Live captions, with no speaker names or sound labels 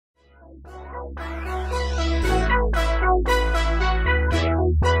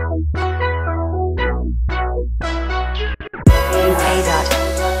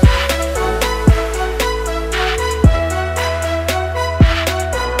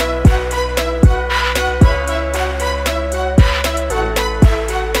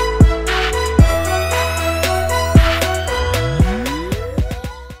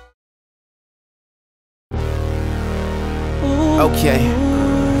Okay,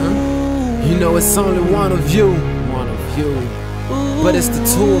 you know it's only one of you, but it's the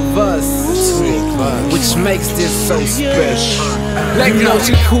two of us, which makes this so special. You know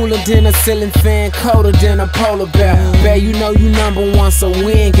she cooler than a ceiling fan, colder than a polar bear. Bear, you know you #1, so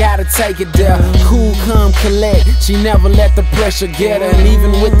we ain't gotta take it there. Cool, calm, collect, she never let the pressure get her. And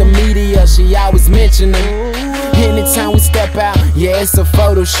even with the media, she always mentioning. Anytime we step out, yeah, it's a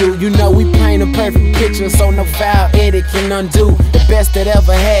photo shoot. You know we paint a perfect picture, so no foul edit can undo the best that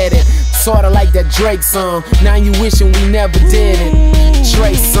ever had it. Sorta like that Drake song, now you wishing we never did it.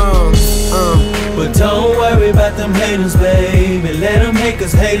 Trey songs, But don't worry about them haters, baby. Let them hate,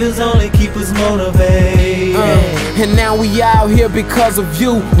 cause haters only keep us motivated. And now we out here because of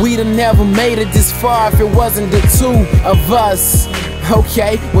you. We'd have never made it this far if it wasn't the two of us.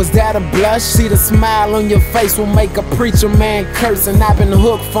 Okay, was that a blush? See the smile on your face will make a preacher man curse. And I've been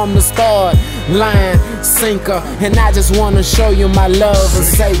hooked from the start, line, sinker. And I just wanna show you my love and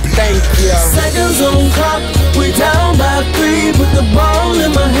say thank you. Seconds on clock, we down by 3. Put the ball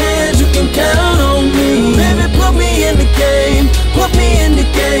in my hand, you can count on me. Baby, put me in the game, put me in the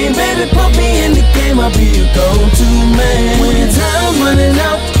game. Baby, put me in the game, I'll be your go-to man. When your time's running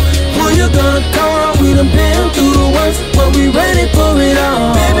out, who you gonna call? We done been through the worst, but we ready for it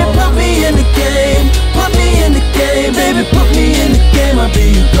all. Baby, put me in the game, put me in the game. Baby, put me in the game, I'll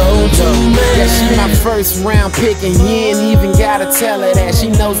be your go-to man. Yeah, she my first round pick, and you ain't even gotta tell her that. She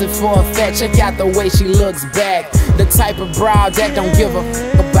knows it for a fact, check out the way she looks back. The type of broad that don't give a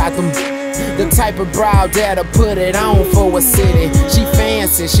f about them. The type of broad that'll put it on for a city. She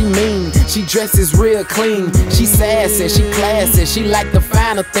fancy, she mean, she dresses real clean. She sassy, she classy, she like the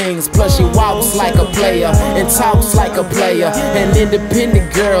finer things. Plus she walks like a player and talks like a player. An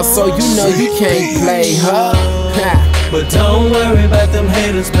independent girl, so you know you can't play her. But don't worry about them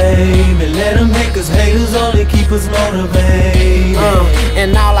haters, baby. Let them hate, cause haters only keep us motivated.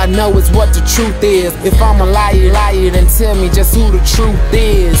 And all I know is what the truth is. If I'm a liar, then tell me just who the truth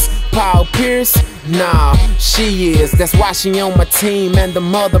is. Paul Pierce? Nah, she is. That's why she on my team, and the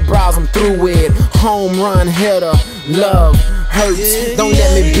mother bras I'm through with. Home run hitter, love hurts. Don't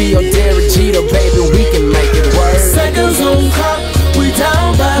let me be your Derek Jeter, baby, we can make it work. Seconds on clock, we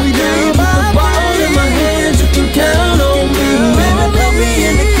down by 3. Put the ball in my hands, you can count on me. Baby, put me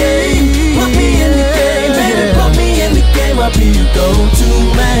in the game, put me in the game. Baby, put me in the game, I'll be your go-to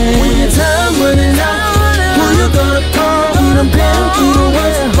man. When your time's running out, who you gonna call? We done been through the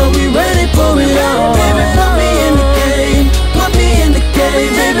worst, but we ready for it all. Baby, put me in the game, put me in the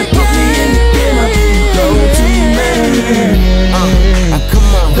game. Baby, put me in the game, I'll be your go-to man. Come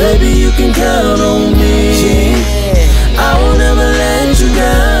on, baby, you can count on me. I will never let you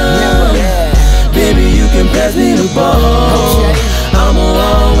down. Baby, you can pass me the ball. I'ma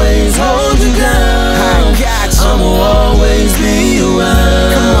always hold you down. I'ma always be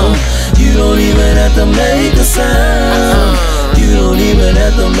around. You don't even have to make a sound. You don't even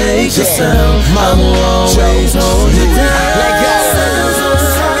have to make a sound. I'ma always hold you down.